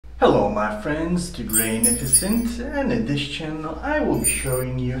Hello my friends, to Grainificent, and in this channel I will be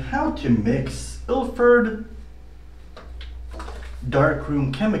showing you how to mix Ilford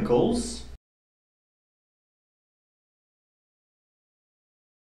Darkroom Chemicals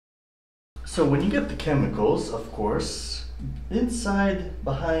So when you get the chemicals, of course, inside,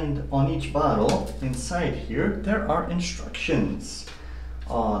 behind, on each bottle, inside here, there are instructions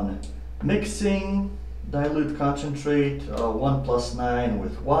on mixing dilute concentrate 1+9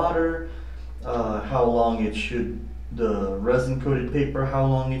 with water, how long it should, the resin coated paper, how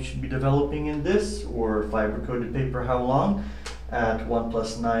long it should be developing in this, or fiber coated paper, how long, at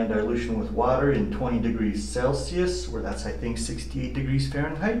 1+9 dilution with water in 20 degrees Celsius, or that's I think 68 degrees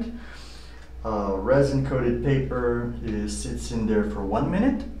Fahrenheit. Resin coated paper sits in there for 1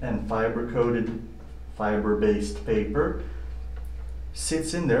 minute, and fiber coated, fiber based paper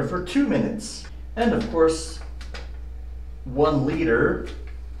sits in there for 2 minutes. And of course, 1 liter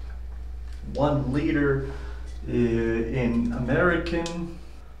in American,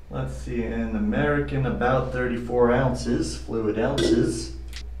 let's see, in American about 34 ounces, fluid ounces,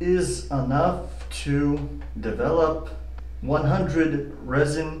 is enough to develop 100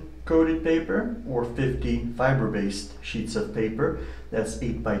 resin coated paper or 50 fiber based sheets of paper. That's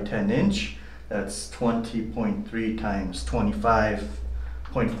 8 by 10 inch. That's 20.3 times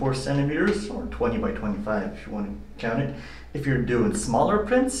 25.4 centimeters, or 20 by 25 if you want to count it. If you're doing smaller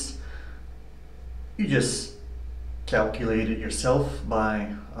prints, you just calculate it yourself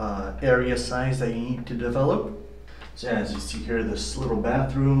by area size that you need to develop. So as you see here, this little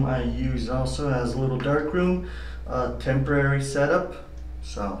bathroom I use also as a little dark room, temporary setup.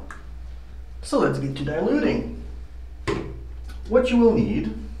 So let's get to diluting. What you will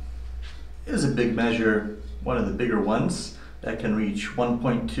need is a big measure, one of the bigger ones that can reach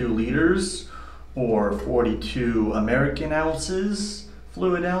 1.2 liters or 42 American ounces,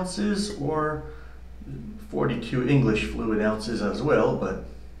 fluid ounces, or 42 English fluid ounces as well, but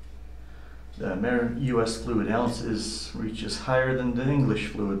the US fluid ounces reaches higher than the English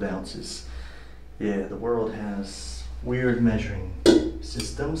fluid ounces. Yeah, the world has weird measuring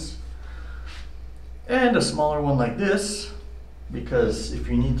systems. And a smaller one like this, because if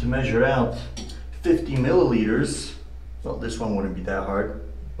you need to measure out 50 milliliters, well, this one wouldn't be that hard,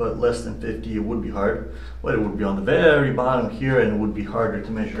 but less than 50 it would be hard, but it would be on the very bottom here and it would be harder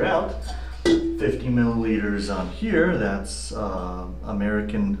to measure out. 50 milliliters on here, that's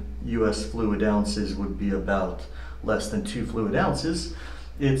American US fluid ounces would be about less than 2 fluid ounces.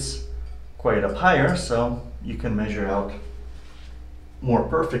 It's quite up higher, so you can measure out more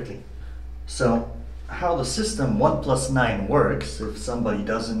perfectly. So how the system 1+9 works, if somebody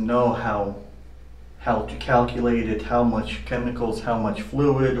doesn't know how to calculate it, how much chemicals, how much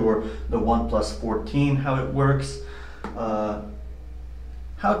fluid, or the 1+14, how it works,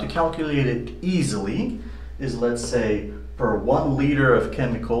 how to calculate it easily is, let's say, per 1 liter of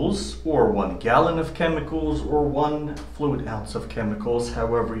chemicals, or 1 gallon of chemicals, or 1 fluid ounce of chemicals,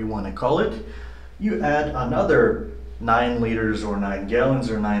 however you want to call it, you add another 9 liters or 9 gallons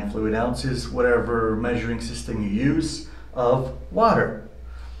or 9 fluid ounces, whatever measuring system you use, of water.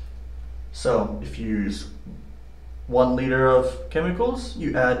 So if you use 1 liter of chemicals,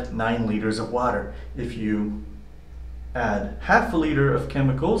 you add 9 liters of water. If you add half a liter of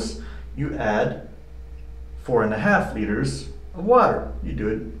chemicals, you add 4.5 liters of water. You do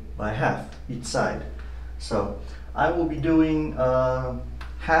it by half each side. So I will be doing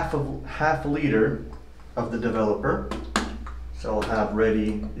half a liter of the developer, so I'll have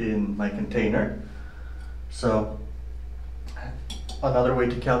ready in my container. So another way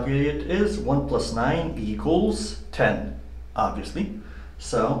to calculate it is 1+9 equals 10, obviously.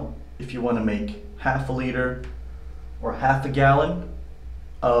 So if you want to make half a liter or half a gallon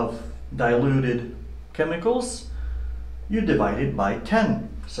of diluted chemicals, you divide it by 10.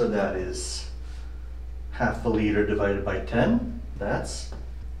 So that is half a liter divided by 10, that's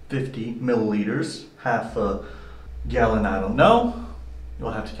 50 milliliters. Half a gallon, I don't know.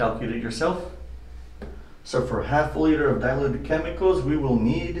 You'll have to calculate it yourself. So for half a liter of diluted chemicals, we will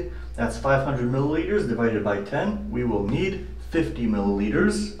need, that's 500 milliliters divided by 10, we will need 50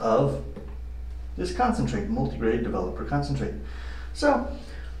 milliliters of this concentrate, multigrade developer concentrate. So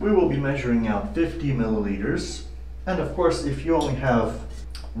we will be measuring out 50 milliliters. And of course, if you only have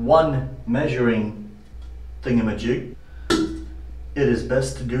one measuring thingamajig, it is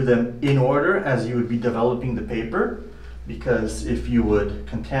best to do them in order as you would be developing the paper, because if you would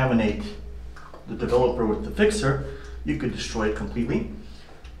contaminate the developer with the fixer, you could destroy it completely,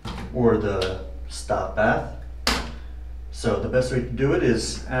 or the stop bath. So the best way to do it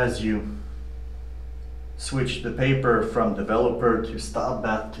is as you switch the paper from developer to stop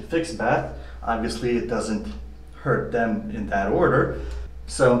bath to fix bath, obviously it doesn't hurt them in that order.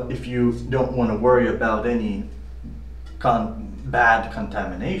 So if you don't want to worry about any bad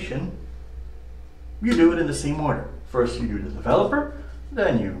contamination, you do it in the same order. First you do the developer,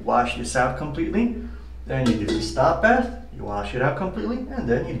 then you wash this out completely, then you do the stop bath, you wash it out completely, and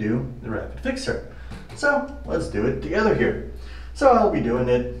then you do the rapid fixer. So let's do it together here. So I'll be doing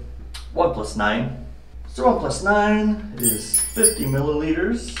it 1 plus 9. So 1 plus 9 is 50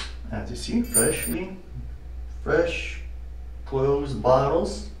 milliliters. As you see, fresh closed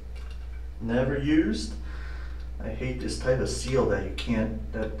bottles, never used. I hate this type of seal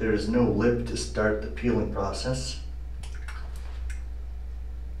that there's no lip to start the peeling process.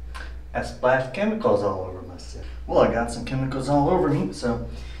 I splashed chemicals all over myself. Well, I got some chemicals all over me, so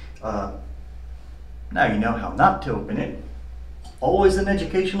now you know how not to open it. Always an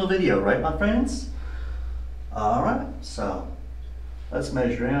educational video, right my friends? Alright, so let's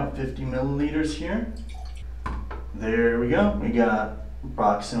measure out 50 milliliters here. There we go. We got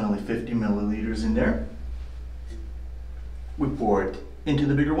approximately 50 milliliters in there. We pour it into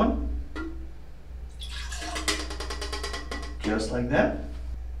the bigger one. Just like that.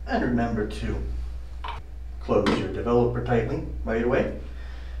 And remember to close your developer tightly right away.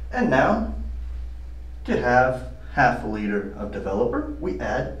 And now, to have half a liter of developer, we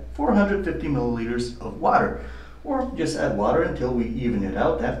add 450 milliliters of water. Or just add water until we even it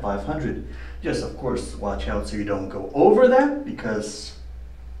out at 500. Just of course watch out so you don't go over that, because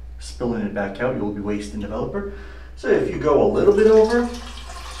spilling it back out you'll be wasting developer. So if you go a little bit over,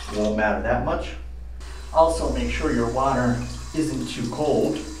 it won't matter that much. Also make sure your water isn't too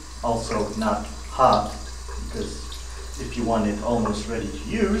cold, also not hot, because if you want it almost ready to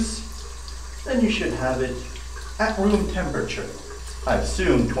use, then you should have it at room temperature. I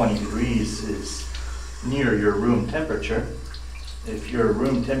assume 20 degrees is near your room temperature. If your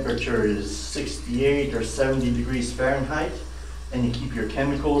room temperature is 68 or 70 degrees Fahrenheit and you keep your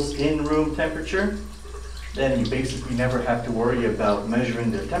chemicals in room temperature, then you basically never have to worry about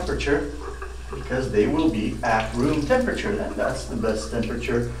measuring their temperature, because they will be at room temperature, and that's the best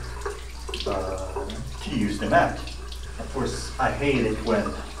temperature to use them at. Of course, I hate it when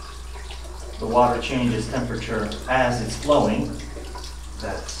the water changes temperature as it's flowing.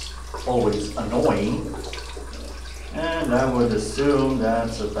 That's always annoying. And I would assume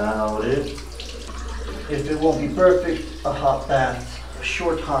that's about it. If it won't be perfect, a hot bath, a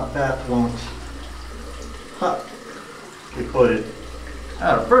short hot bath won't. We put it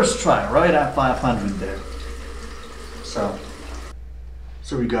at our first try, right at 500 there. So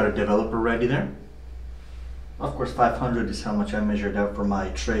we got a developer ready there. Of course 500 is how much I measured out for my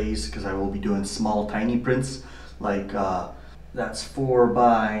trays, because I will be doing small tiny prints, like that's 4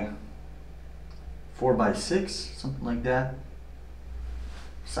 by 6, something like that.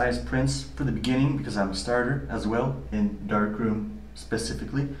 Size prints for the beginning, because I'm a starter as well in darkroom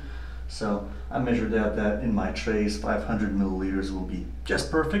specifically. So I measured out that in my trays 500 milliliters will be just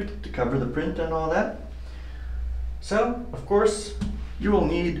perfect to cover the print and all that. So of course you will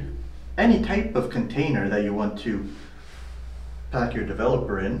need any type of container that you want to pack your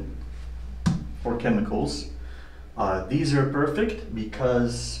developer in, or chemicals. These are perfect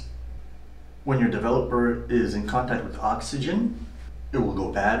because when your developer is in contact with oxygen, it will go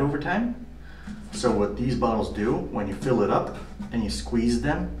bad over time. So what these bottles do, when you fill it up and you squeeze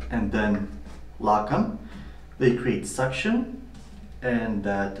them and then lock them, they create suction, and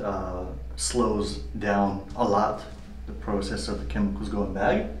that slows down a lot the process of the chemicals going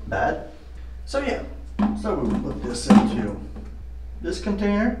bad. So yeah, so we will put this into this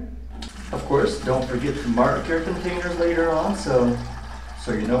container. Of course, don't forget to mark your containers later on, so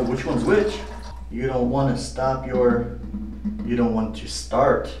you know which one's which. You don't want to start your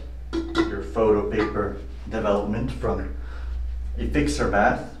photo paper development from a fixer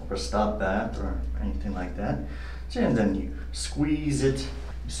bath or stop bath or anything like that. So, and then you squeeze it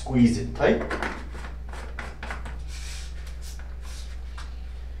tight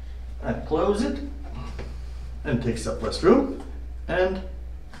and close it, and it takes up less room, and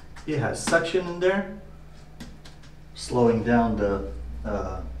it has suction in there, slowing down the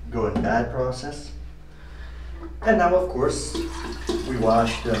going bad process. And now of course we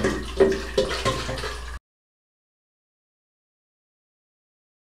wash them.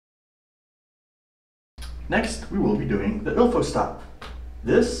 Next we will be doing the Ilfostop.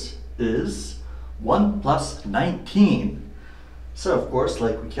 This is 1 plus 19. So of course,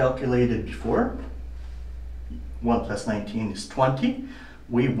 like we calculated before, 1 plus 19 is 20.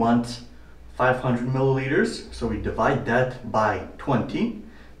 We want 500 milliliters, so we divide that by 20.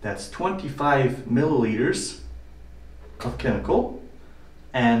 That's 25 milliliters of chemical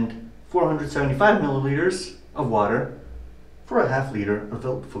and 475 milliliters of water for a half liter of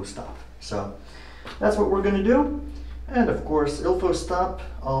Ilfostop. So that's what we're going to do. And of course, Ilfostop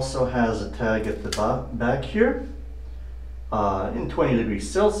also has a tag at the back here. In 20 degrees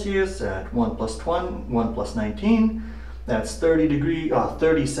Celsius at 1 plus 1 plus 19. That's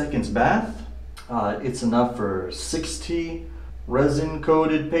 30 seconds bath. It's enough for 60 resin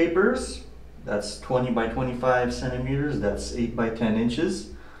coated papers. That's 20 by 25 centimeters. That's 8 by 10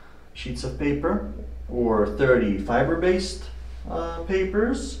 inches sheets of paper, or 30 fiber-based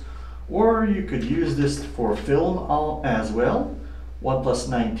papers. Or you could use this for film as well. 1 plus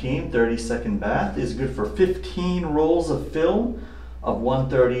 19, 30-second bath is good for 15 rolls of film of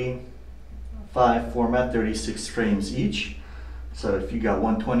 135 format, 36 frames each. So if you got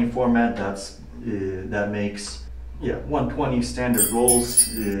 120 format, that makes 120 standard rolls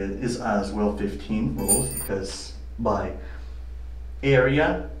is as well 15 rolls, because by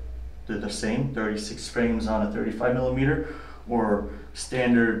area they're the same, 36 frames on a 35 millimeter, or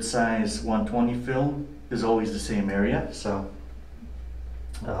standard size 120 film is always the same area. So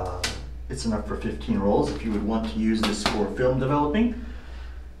it's enough for 15 rolls. If you would want to use this for film developing,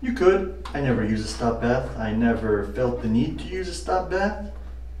 you could. I never use a stop bath. I never felt the need to use a stop bath,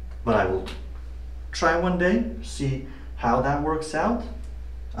 but I will try one day, see how that works out.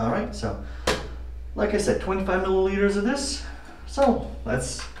 All right, so like I said, 25 milliliters of this. So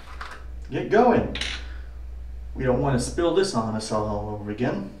let's get going. We don't want to spill this on us all over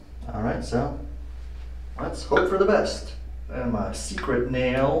again. All right, so let's hope for the best. And my secret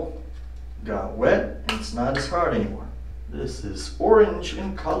nail got wet and it's not as hard anymore. This is orange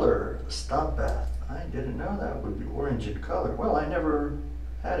in color, the stop bath. I didn't know that would be orange in color. Well, I never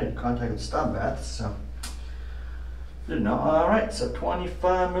had any contact with stop baths, so didn't know. All right, so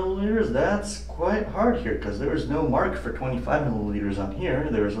 25 milliliters, that's quite hard here because there's no mark for 25 milliliters on here.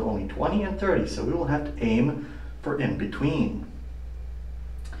 There's only 20 and 30, so we will have to aim for in between.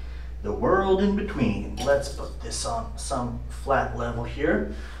 The world in between. Let's put this on some flat level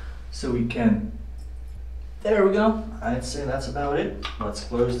here so we can, there we go. I'd say that's about it. Let's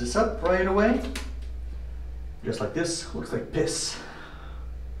close this up right away. Just like this, looks like piss.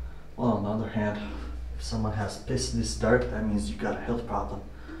 Well, on the other hand, if someone has piss this dark, that means you got a health problem.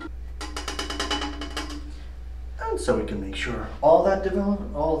 And so we can make sure all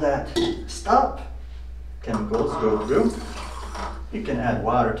that stop chemicals go through. You can add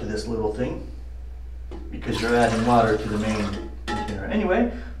water to this little thing because you're adding water to the main container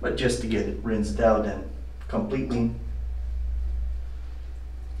anyway, but just to get it rinsed out and completely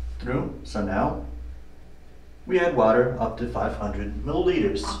through. So now we add water up to 500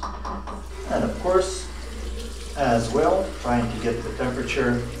 milliliters. And of course, as well, trying to get the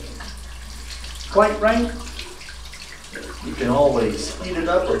temperature quite right. You can always heat it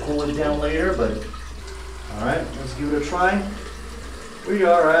up or cool it down later, but all right, let's give it a try. We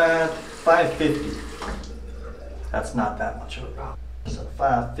are at 550. That's not that much of a problem. So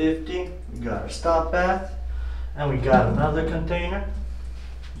 550, we got our stop bath, and we got another container,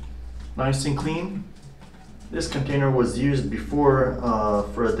 nice and clean. This container was used before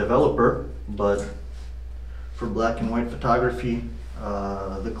for a developer, but for black and white photography,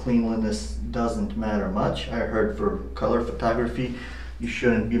 the cleanliness doesn't matter much. I heard for color photography, you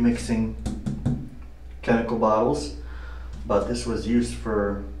shouldn't be mixing chemical bottles, but this was used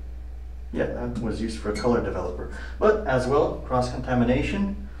for, that was used for a color developer. But as well,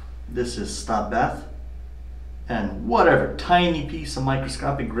 cross-contamination, this is stop bath, and whatever tiny piece of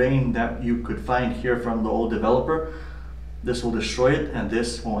microscopic grain that you could find here from the old developer, this will destroy it, and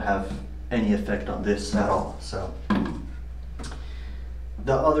this won't have any effect on this at all. So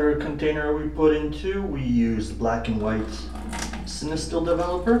the other container we put into, we used black and white Cinestill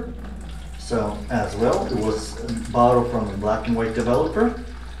developer. So as well, it was a bottle from a black and white developer,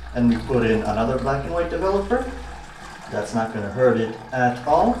 and we put in another black and white developer. That's not going to hurt it at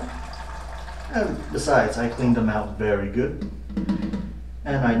all. And besides, I cleaned them out very good.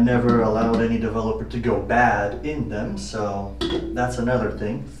 And I never allowed any developer to go bad in them, so that's another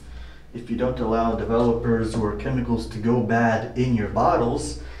thing. If you don't allow developers or chemicals to go bad in your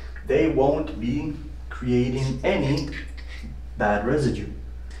bottles, they won't be creating any bad residue.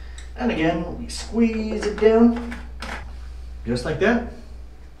 And again, we squeeze it down, just like that.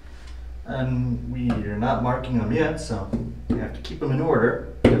 And we are not marking them yet, so we have to keep them in order.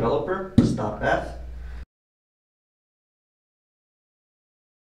 Developer, stop bath.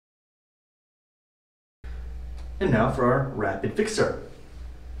 And now for our rapid fixer.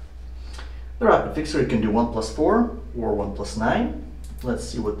 The rapid fixer, you can do 1+4 or 1+9. let's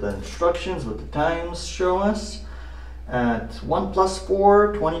see what the instructions, what the times show us. At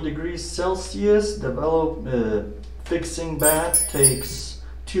 1+4, 20 degrees Celsius, fixing bath takes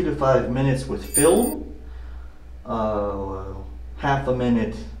 2 to 5 minutes with film, half a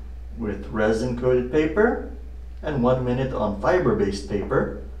minute with resin coated paper, and 1 minute on fiber based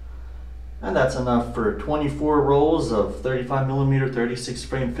paper. And that's enough for 24 rolls of 35mm 36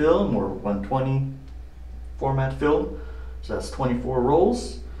 frame film or 120 format film. So that's 24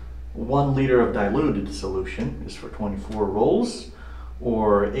 rolls. 1 liter of diluted solution is for 24 rolls,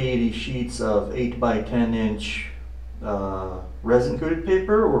 or 80 sheets of 8 by 10 inch resin coated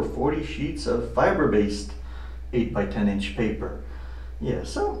paper, or 40 sheets of fiber based 8 by 10 inch paper. Yeah,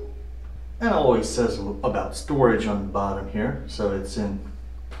 so, and it always says about storage on the bottom here. So it's in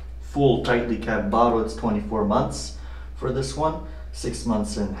full tightly capped bottle, it's 24 months for this one, 6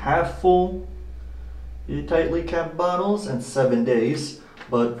 months in half full tightly capped bottles, and 7 days.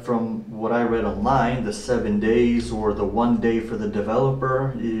 But from what I read online, the 7 days or the 1 day for the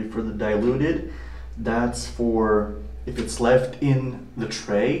developer, for the diluted, that's for if it's left in the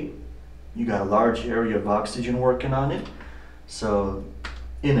tray, you got a large area of oxygen working on it. So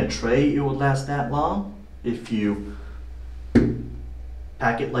in a tray, it would last that long. If you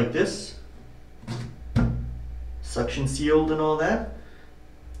pack it like this, suction sealed and all that,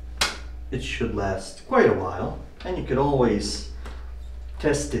 it should last quite a while. And you could always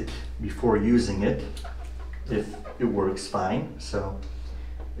test it before using it if it works fine. So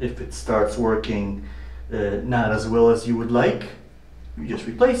if it starts working not as well as you would like, you just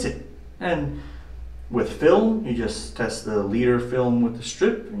replace it. And with film, you just test the liter film with the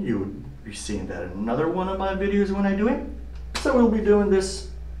strip. You would be seeing that in another one of my videos when I do it. So we'll be doing this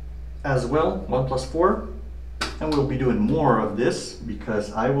as well, 1+4, and we'll be doing more of this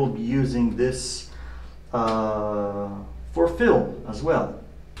because I will be using this for film as well.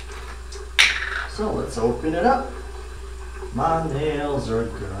 So let's open it up. My nails are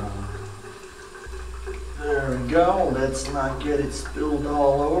gone. There we go. Let's not get it spilled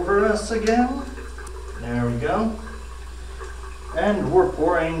all over us again. There we go. And we're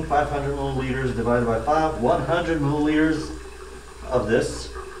pouring 500 milliliters divided by 5, 100 milliliters of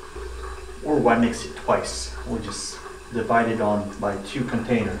this. Or why mix it twice? We'll just divide it on by 2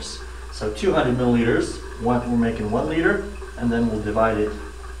 containers. So 200 milliliters, we're making 1 liter, and then we'll divide it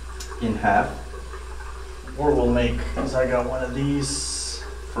in half. Or we'll make, because I got one of these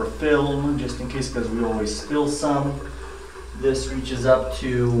for film, just in case, because we always spill some. This reaches up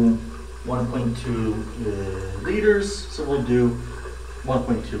to 1.2 liters, so we'll do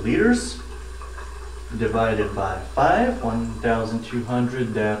 1.2 liters divided by 5,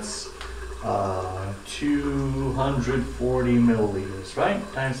 1,200, that's 240 milliliters, right?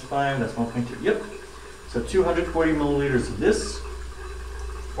 Times 5, that's 1.2, yep. So 240 milliliters of this,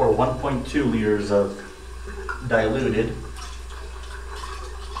 or 1.2 liters of diluted.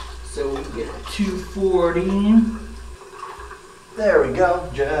 So we get 240. There we go,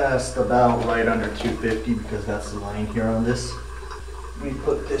 just about right under 250 because that's the line here on this. We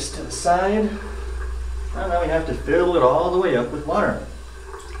put this to the side. And now we have to fill it all the way up with water.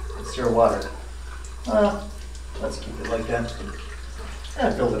 It's your water. Let's keep it like that.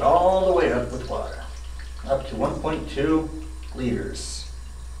 And fill it all the way up with water. Up to 1.2 liters.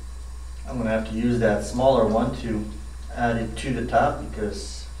 I'm going to have to use that smaller one to add it to the top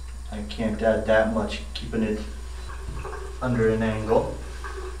because I can't add that much, keeping it under an angle.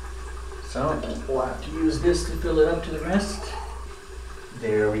 So we'll have to use this to fill it up to the rest.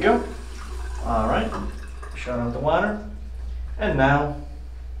 There we go. All right, shut out the water. And now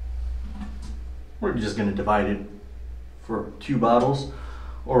we're just going to divide it for 2 bottles,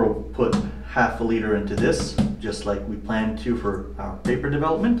 or we'll put half a liter into this, just like we planned to for our paper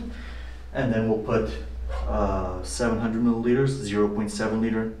development. And then we'll put 700 milliliters, 0.7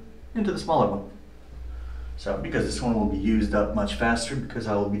 liter into the smaller one. So because this one will be used up much faster because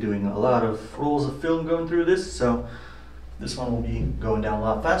I will be doing a lot of rolls of film going through this, so this one will be going down a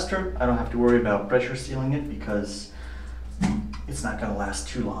lot faster. I don't have to worry about pressure sealing it because it's not going to last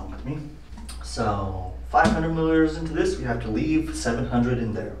too long with me. So 500 milliliters into this, we have to leave 700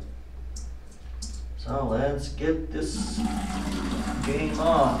 in there. So let's get this game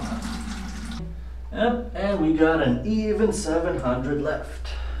on. Yep, and we got an even 700 left.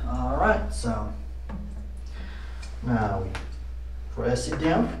 All right, so now we press it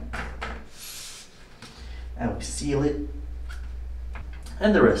down and we seal it,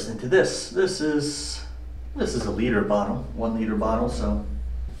 and the rest into this. This is a liter bottle, 1 liter bottle. So,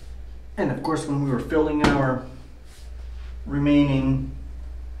 and of course, when we were filling our remaining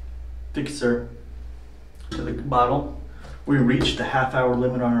fixer to the bottle, We reached the half-hour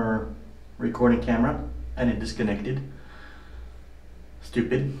limit on our recording camera and it disconnected.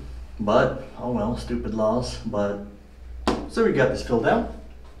 Stupid, but oh well, stupid laws. But so we got this filled out.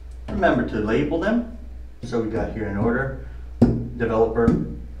 Remember to label them. So we got here in order: developer,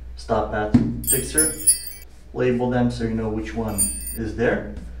 stop at, fixer. Label them so you know which one is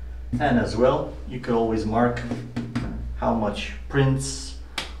there. And as well, you could always mark how much prints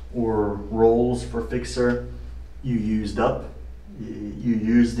or rolls for fixer you used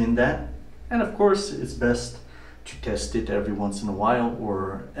in that. And of course, it's best to test it every once in a while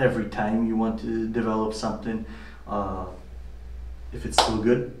or every time you want to develop something, if it's still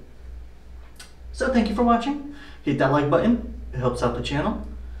good. So thank you for watching. Hit that like button, it helps out the channel.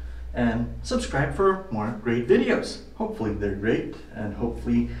 And subscribe for more great videos. Hopefully they're great and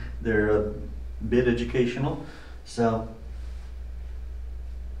hopefully they're a bit educational. So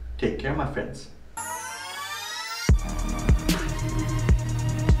take care, my friends.